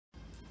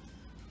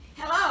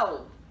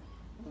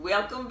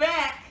Welcome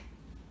back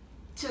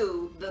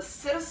to the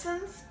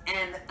citizens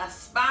and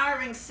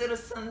aspiring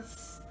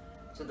citizens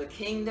to the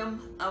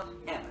kingdom of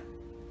heaven.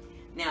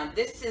 Now,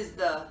 this is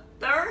the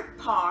third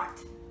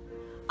part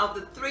of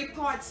the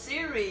three-part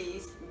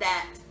series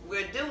that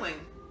we're doing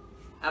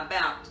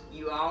about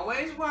you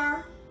always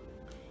were,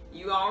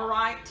 you are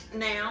right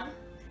now,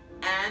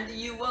 and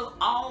you will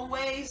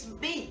always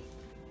be.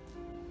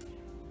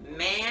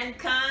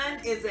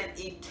 Mankind is an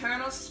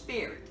eternal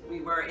spirit.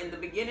 We were in the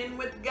beginning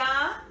with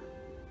God.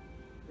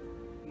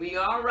 We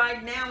are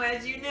right now,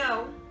 as you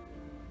know.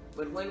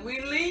 But when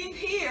we leave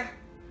here,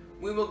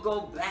 we will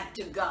go back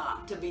to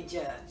God to be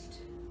judged.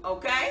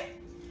 Okay?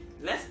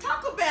 Let's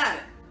talk about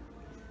it.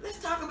 Let's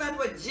talk about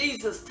what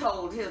Jesus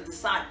told his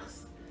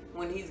disciples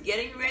when he's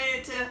getting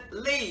ready to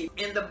leave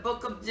in the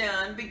book of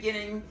John,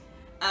 beginning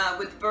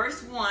with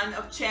verse 1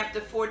 of chapter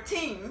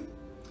 14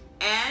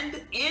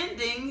 and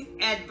ending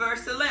at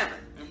verse 11.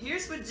 And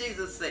here's what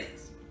Jesus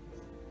says.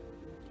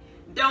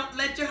 Don't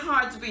let your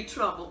hearts be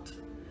troubled.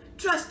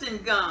 Trust in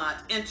God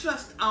and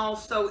trust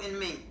also in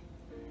me.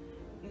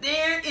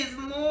 There is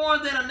more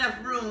than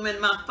enough room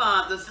in my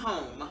Father's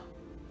home.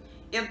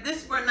 If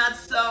this were not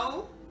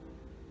so,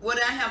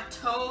 would I have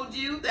told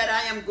you that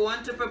I am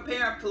going to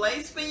prepare a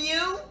place for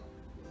you?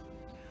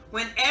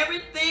 When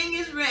everything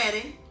is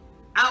ready,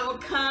 I will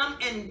come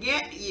and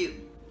get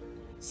you,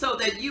 so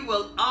that you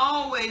will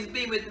always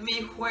be with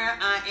me where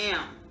I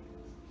am.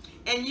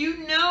 And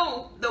you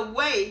know the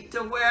way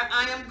to where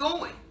I am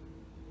going.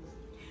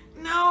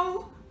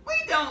 No,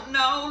 we don't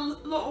know,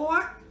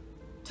 Lord,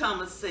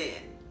 Thomas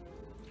said.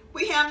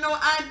 We have no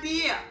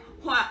idea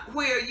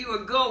where you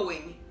are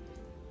going.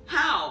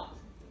 How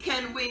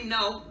can we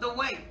know the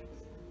way?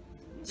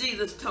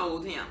 Jesus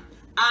told him,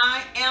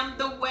 I am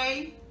the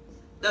way,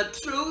 the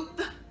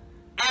truth,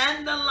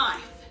 and the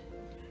life.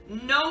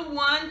 No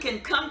one can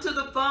come to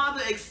the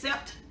Father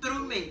except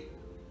through me.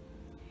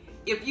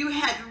 If you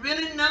had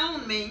really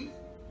known me,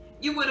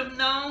 you would have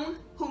known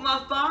who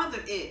my Father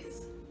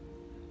is.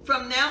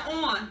 From now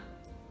on,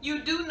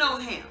 you do know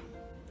him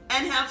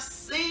and have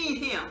seen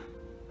him.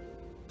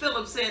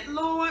 Philip said,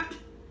 Lord,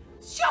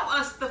 show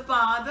us the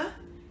Father,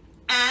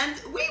 and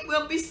we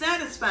will be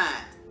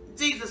satisfied.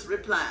 Jesus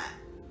replied,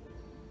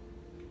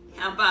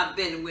 have I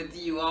been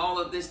with you all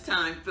of this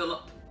time,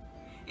 Philip,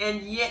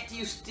 and yet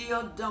you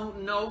still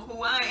don't know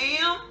who I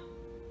am?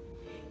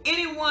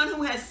 Anyone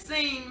who has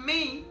seen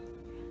me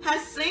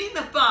has seen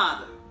the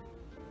Father.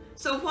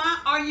 So why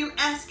are you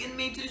asking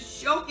me to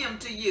show him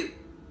to you?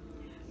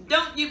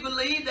 Don't you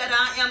believe that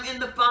I am in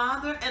the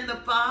Father and the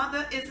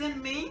Father is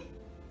in me?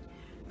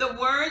 The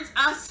words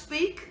I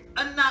speak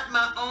are not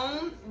my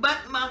own, but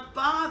my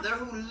Father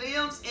who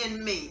lives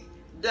in me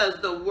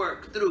does the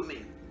work through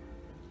me.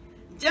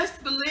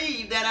 Just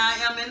believe that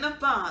I am in the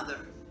Father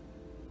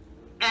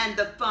and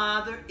the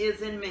Father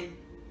is in me.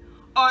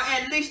 Or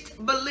at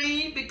least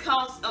believe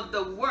because of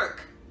the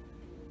work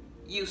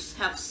you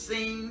have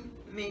seen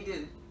me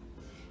do.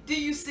 Do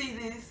you see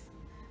this?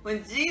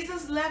 When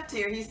Jesus left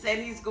here, he said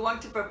he's going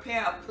to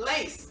prepare a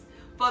place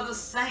for the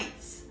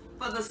saints,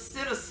 for the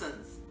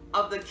citizens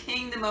of the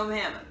kingdom of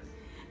heaven.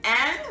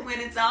 And when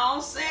it's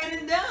all said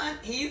and done,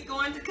 he's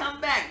going to come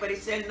back. But he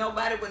said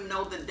nobody would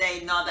know the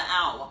day nor the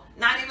hour,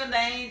 not even the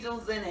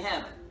angels in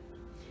heaven.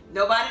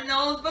 Nobody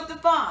knows but the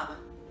Father.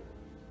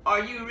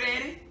 Are you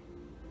ready?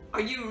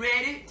 Are you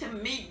ready to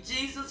meet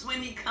Jesus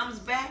when he comes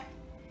back?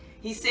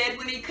 He said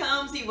when he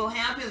comes, he will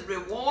have his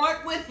reward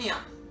with him.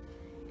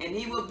 And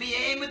he will be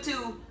able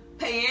to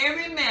pay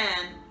every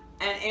man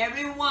and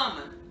every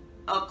woman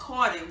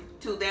according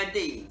to their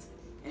deeds.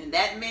 And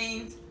that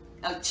means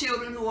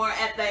children who are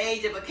at the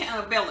age of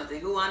accountability,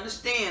 who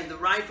understand the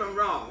right from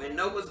wrong and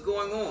know what's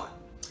going on.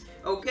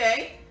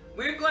 Okay,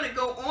 we're going to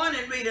go on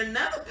and read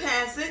another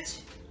passage.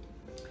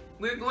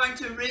 We're going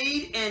to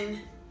read in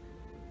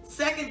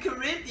 2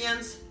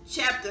 Corinthians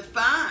chapter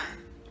 5.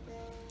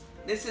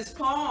 This is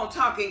Paul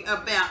talking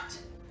about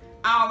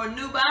our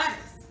new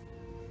bodies.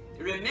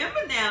 Remember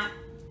now,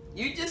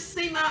 you just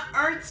see my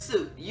earth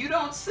suit. You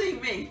don't see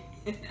me.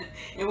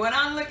 And when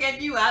I look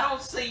at you, I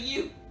don't see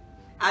you.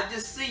 I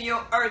just see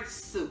your earth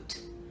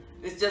suit.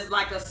 It's just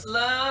like a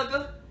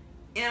slug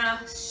in a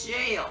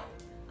shell,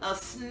 a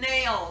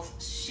snail's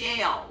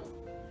shell.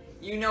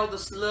 You know, the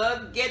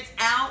slug gets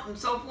out and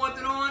so forth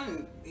and on,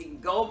 and he can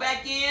go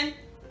back in,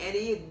 and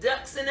he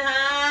ducks and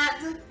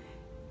hides.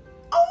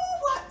 Oh,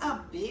 what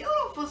a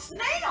beautiful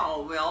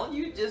snail. Well,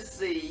 you just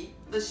see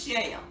the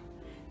shell.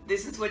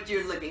 This is what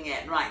you're looking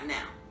at right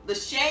now. The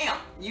shell.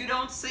 You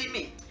don't see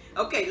me.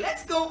 Okay,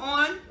 let's go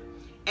on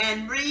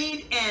and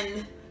read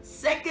in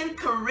 2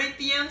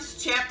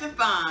 Corinthians chapter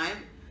 5,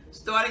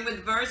 starting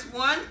with verse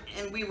 1,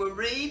 and we will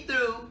read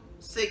through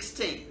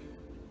 16.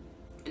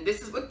 And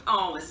this is what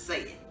Paul is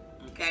saying,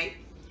 okay?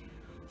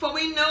 For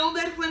we know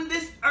that when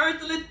this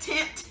earthly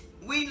tent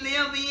we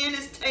live in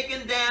is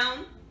taken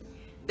down,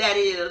 that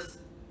is,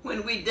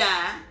 when we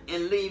die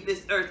and leave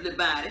this earthly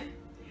body,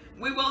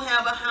 we will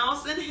have a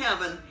house in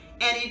heaven,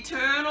 an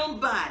eternal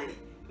body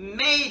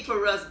made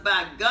for us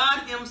by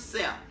God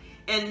himself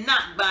and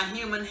not by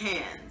human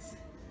hands.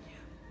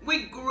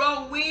 we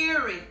grow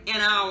weary in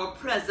our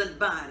present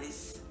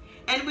bodies,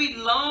 and we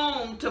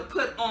long to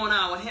put on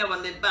our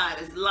heavenly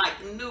bodies like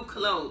new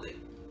clothing.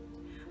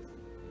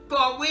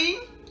 For we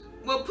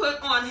will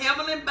put on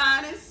heavenly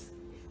bodies.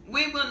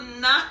 We will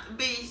not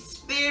be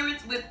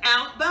spirits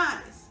without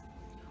bodies.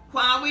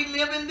 While we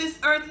live in this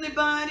earthly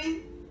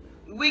body,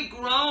 we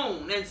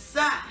groan and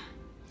sigh.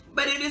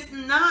 But it is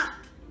not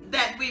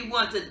that we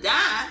want to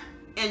die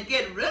and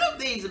get rid of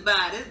these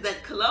bodies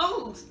that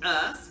clothes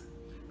us.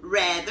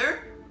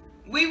 Rather,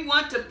 we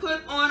want to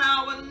put on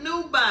our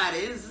new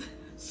bodies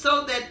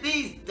so that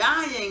these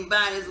dying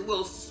bodies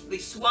will be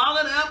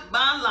swallowed up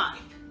by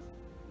life.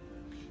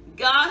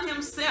 God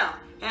himself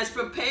has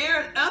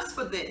prepared us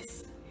for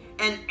this,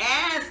 and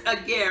as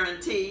a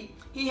guarantee,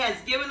 he has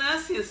given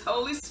us his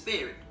Holy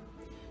Spirit.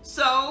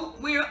 So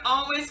we are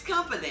always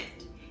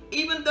confident,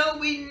 even though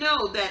we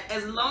know that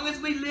as long as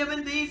we live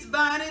in these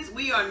bodies,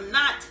 we are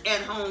not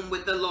at home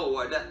with the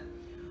Lord.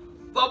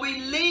 For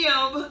we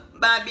live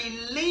by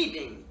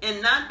believing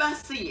and not by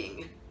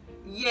seeing.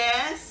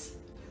 Yes,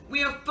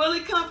 we are fully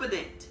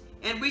confident,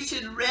 and we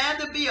should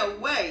rather be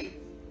away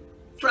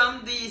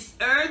from these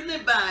earthly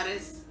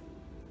bodies,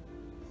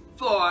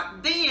 for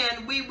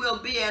then we will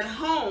be at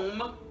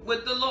home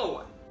with the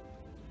Lord.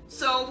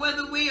 So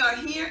whether we are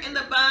here in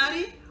the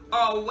body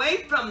or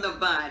away from the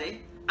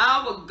body,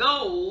 our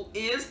goal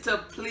is to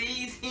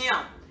please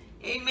him.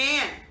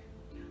 Amen.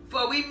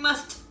 For we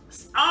must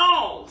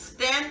all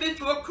stand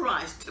before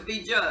Christ to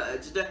be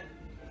judged.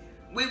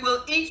 We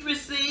will each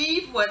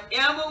receive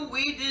whatever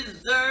we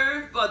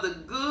deserve for the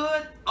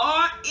good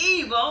or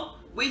evil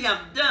we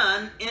have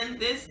done in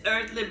this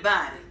earthly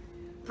body.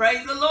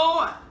 Praise the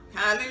Lord.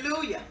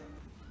 Hallelujah.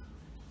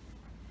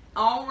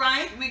 All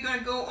right, we're going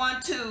to go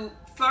on to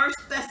 1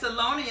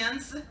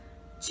 Thessalonians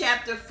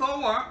chapter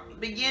 4,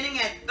 beginning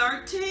at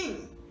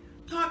 13,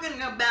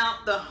 talking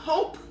about the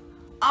hope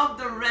of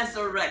the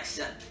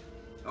resurrection.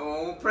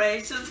 Oh,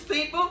 precious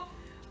people,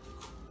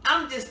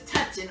 I'm just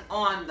touching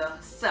on the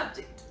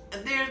subject.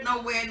 And there's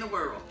no way in the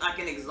world I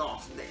can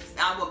exhaust this.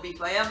 I will be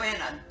forever and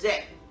a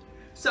day.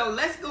 So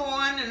let's go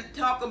on and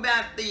talk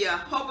about the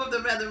hope of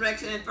the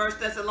resurrection in 1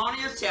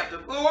 Thessalonians chapter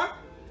 4,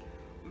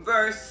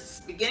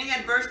 beginning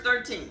at verse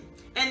 13.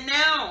 And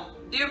now,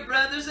 dear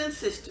brothers and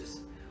sisters,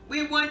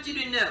 we want you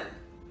to know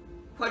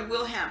what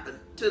will happen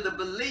to the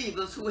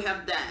believers who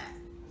have died,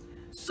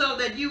 so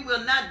that you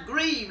will not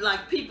grieve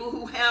like people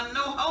who have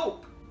no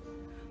hope.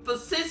 For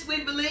since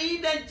we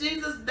believe that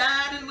Jesus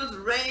died and was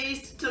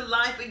raised to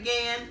life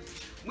again,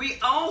 we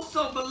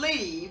also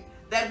believe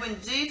that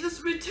when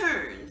Jesus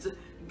returns,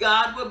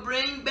 God will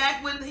bring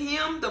back with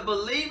him the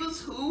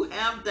believers who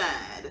have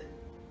died.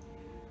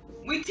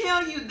 We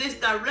tell you this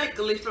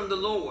directly from the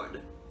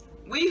Lord.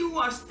 We who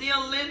are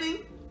still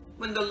living,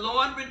 when the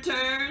Lord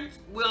returns,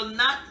 will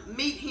not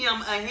meet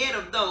him ahead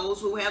of those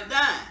who have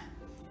died.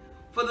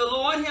 For the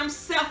Lord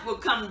himself will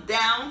come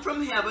down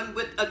from heaven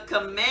with a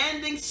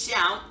commanding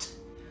shout,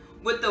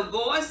 with the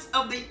voice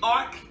of the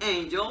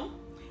archangel,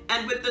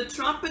 and with the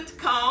trumpet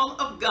call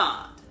of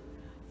God.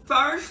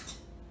 First,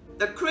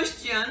 the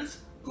Christians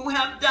who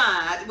have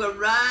died will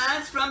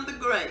rise from the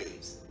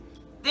graves.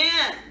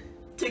 Then,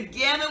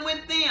 together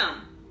with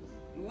them,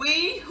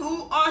 we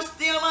who are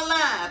still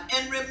alive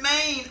and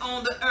remain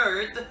on the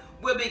earth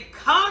will be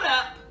caught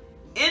up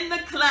in the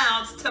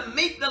clouds to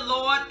meet the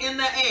Lord in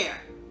the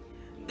air.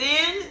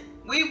 Then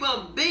we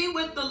will be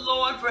with the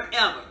Lord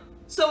forever.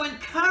 So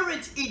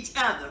encourage each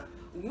other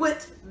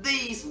with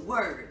these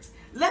words.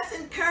 Let's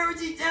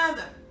encourage each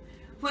other.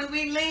 When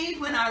we leave,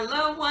 when our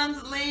loved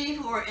ones leave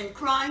who are in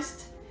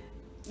Christ,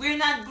 we're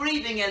not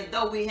grieving as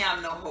though we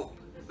have no hope.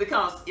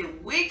 Because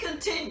if we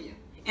continue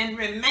and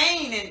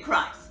remain in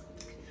Christ,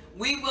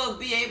 we will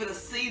be able to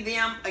see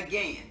them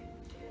again.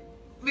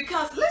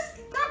 Because let's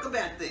talk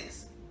about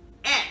this.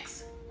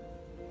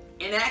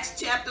 In Acts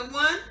chapter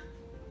 1,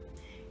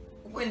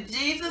 when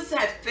Jesus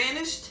had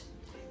finished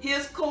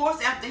his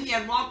course after he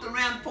had walked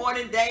around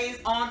 40 days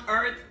on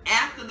earth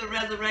after the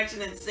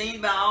resurrection and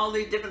seen by all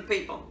these different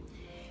people,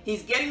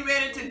 he's getting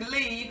ready to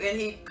leave, and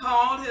he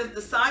called his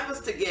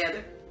disciples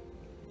together.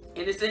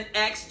 And it's in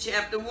Acts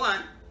chapter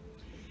 1.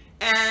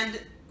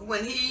 And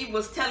when he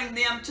was telling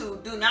them to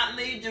do not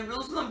leave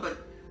Jerusalem, but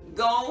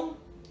go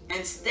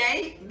and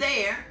stay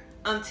there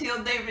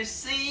until they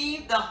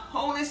receive the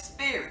Holy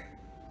Spirit,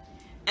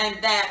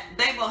 and that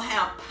they will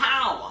have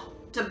power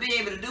to be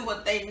able to do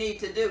what they need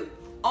to do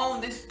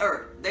on this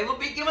earth. They will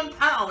be given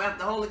power after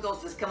the Holy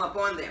Ghost has come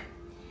upon them.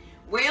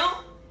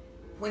 Well,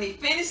 when he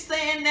finished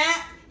saying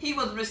that, he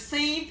was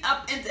received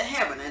up into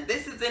heaven. And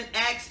this is in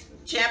Acts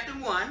chapter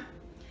 1,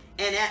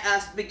 and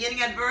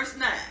beginning at verse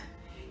 9.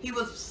 He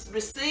was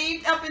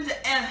received up into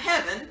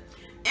heaven,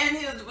 and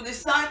his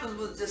disciples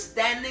was just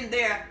standing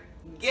there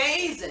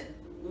gazing,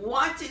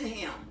 watching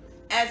him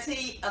as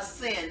he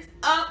ascends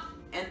up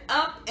and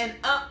up and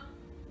up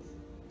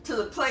to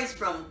the place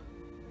from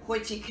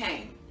which he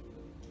came.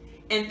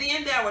 And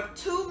then there were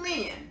two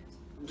men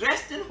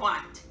dressed in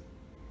white,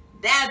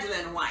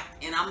 dazzling white,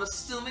 and I'm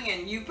assuming,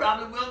 and you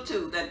probably will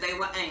too, that they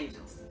were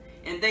angels.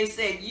 And they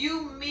said,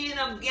 "You men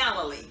of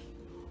Galilee,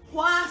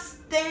 why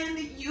stand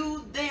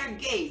you there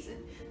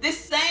gazing?" This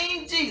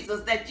same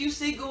Jesus that you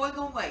see going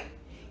away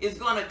is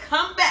going to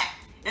come back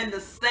in the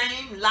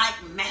same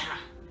like manner.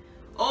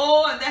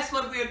 Oh, and that's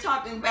what we were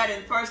talking about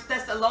in 1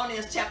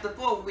 Thessalonians chapter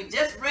 4. We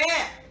just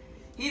read.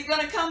 He's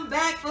going to come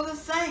back for the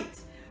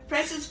saints.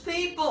 Precious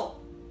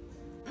people,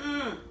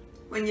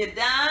 when you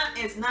die,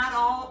 it's not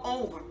all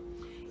over.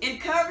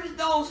 Encourage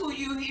those who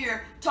you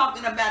hear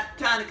talking about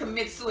trying to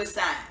commit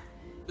suicide.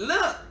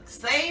 Look,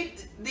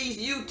 save these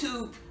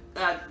YouTube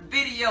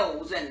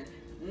videos and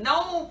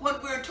know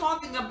what we're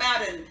talking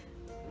about and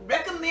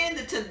recommend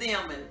it to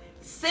them and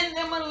send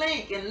them a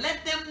link and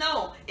let them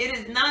know it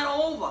is not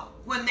over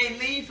when they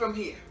leave from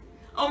here.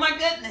 Oh my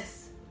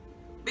goodness.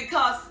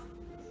 Because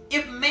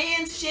if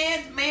man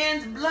sheds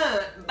man's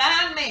blood,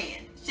 by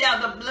man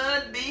shall the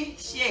blood be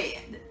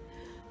shed.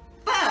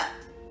 But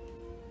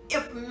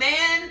if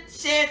man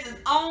sheds his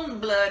own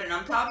blood, and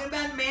I'm talking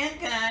about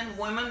mankind,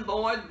 women,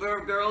 boys,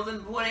 girls,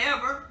 and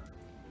whatever,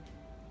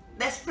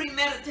 that's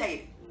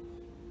premeditated.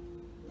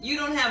 You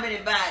don't have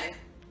anybody.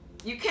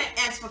 You can't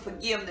ask for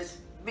forgiveness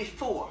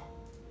before,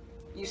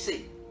 you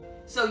see.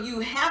 So you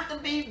have to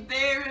be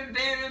very,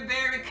 very,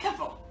 very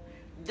careful.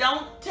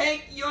 Don't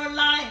take your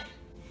life.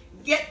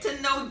 Get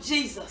to know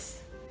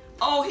Jesus.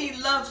 Oh,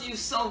 he loves you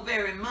so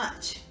very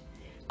much.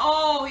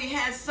 Oh, he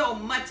has so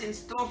much in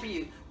store for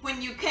you.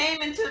 When you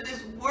came into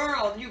this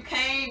world, you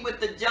came with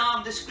the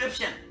job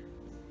description.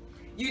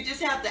 You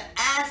just have to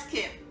ask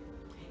him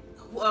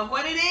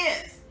what it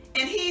is,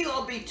 and he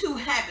will be too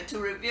happy to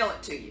reveal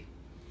it to you.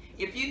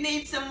 If you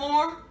need some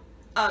more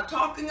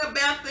talking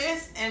about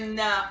this, and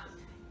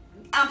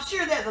I'm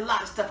sure there's a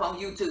lot of stuff on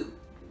YouTube.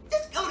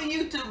 Just go to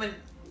YouTube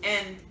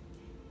and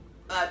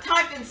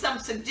type in some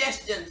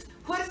suggestions.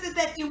 What is it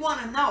that you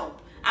want to know?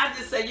 I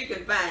just say you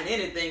can find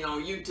anything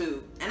on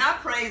YouTube. And I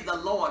praise the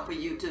Lord for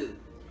YouTube.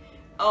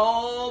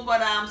 Oh,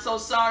 but I'm so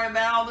sorry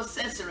about all the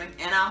censoring.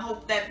 And I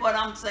hope that what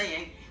I'm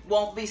saying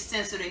won't be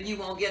censored and you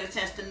won't get a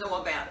chance to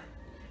know about it.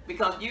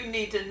 Because you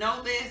need to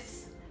know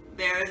this.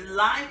 There is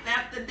life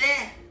after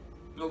death.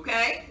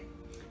 Okay?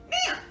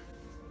 Now,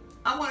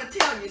 I want to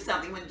tell you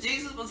something. When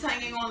Jesus was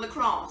hanging on the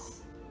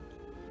cross,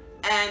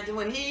 and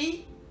when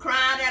he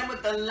cried out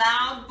with a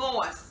loud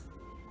voice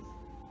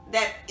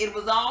that it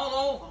was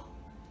all over,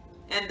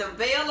 and the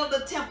veil of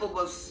the temple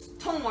was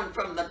torn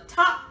from the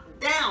top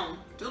down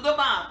to the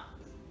bottom,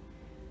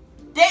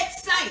 dead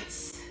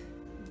saints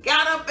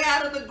got up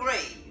out of the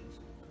grave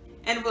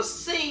and was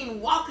seen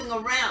walking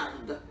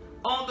around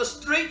on the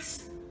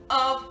streets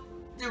of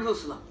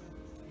Jerusalem.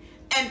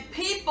 And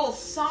people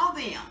saw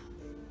them.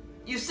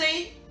 You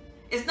see,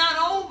 it's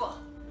not over.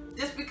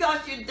 Just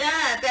because you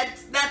died,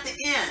 that's not the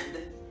end.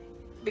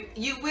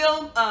 You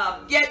will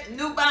get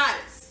new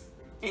bodies,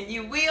 and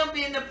you will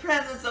be in the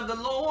presence of the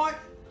Lord,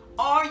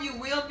 or you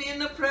will be in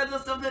the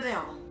presence of the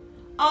devil.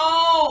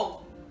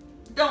 Oh,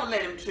 don't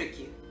let him trick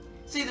you.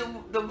 See,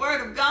 the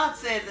word of God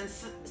says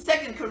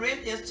in 2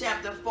 Corinthians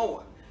chapter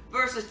 4,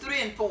 verses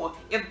 3 and 4,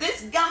 if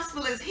this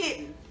gospel is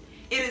hidden,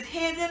 it is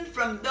hidden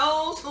from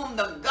those whom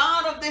the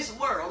God of this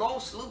world, oh,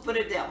 slew for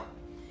the devil.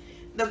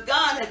 The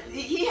God,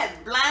 he has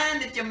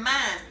blinded your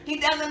mind. He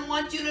doesn't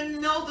want you to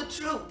know the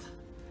truth.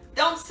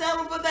 Don't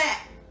settle for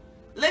that.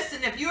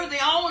 Listen, if you're the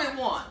only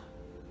one,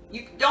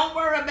 you don't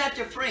worry about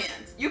your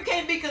friends. You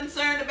can't be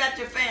concerned about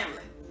your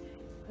family.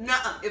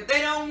 Nuh-uh. If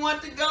they don't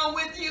want to go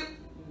with you,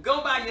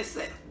 go by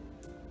yourself.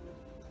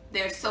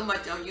 There's so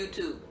much on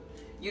YouTube.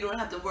 You don't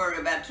have to worry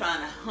about trying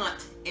to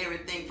hunt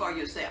everything for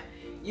yourself.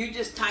 You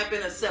just type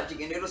in a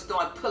subject and it'll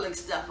start pulling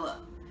stuff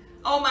up.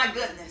 Oh my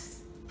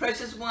goodness.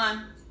 Precious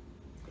one,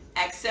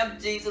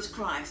 accept Jesus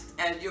Christ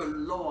as your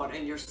Lord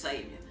and your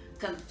Savior.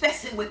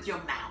 Confess Him with your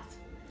mouth.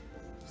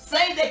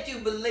 Say that you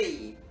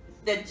believe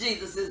that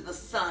Jesus is the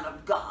Son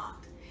of God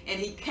and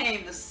He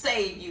came to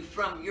save you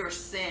from your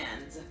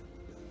sins.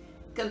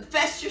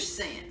 Confess your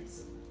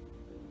sins.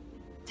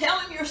 Tell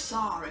Him you're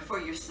sorry for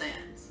your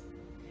sins.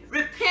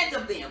 Repent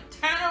of them.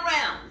 Turn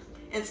around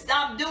and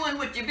stop doing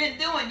what you've been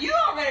doing. You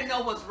already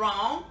know what's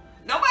wrong.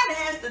 Nobody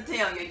has to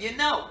tell you. You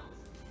know.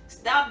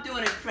 Stop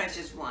doing it,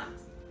 precious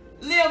ones.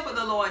 Live for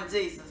the Lord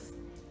Jesus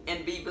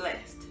and be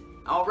blessed.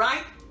 All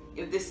right?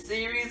 If this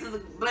series is a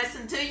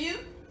blessing to you,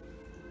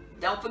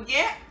 don't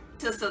forget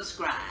to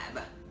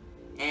subscribe.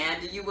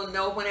 And you will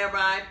know whenever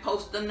I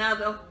post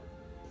another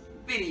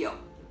video.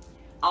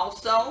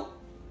 Also,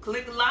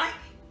 click like,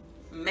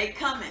 make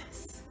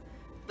comments.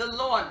 The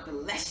Lord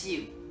bless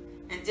you.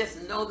 And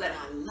just know that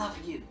I love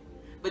you.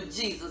 But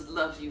Jesus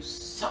loves you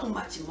so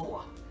much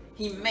more.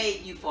 He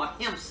made you for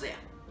Himself.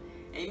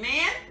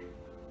 Amen?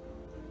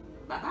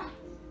 Bye-bye.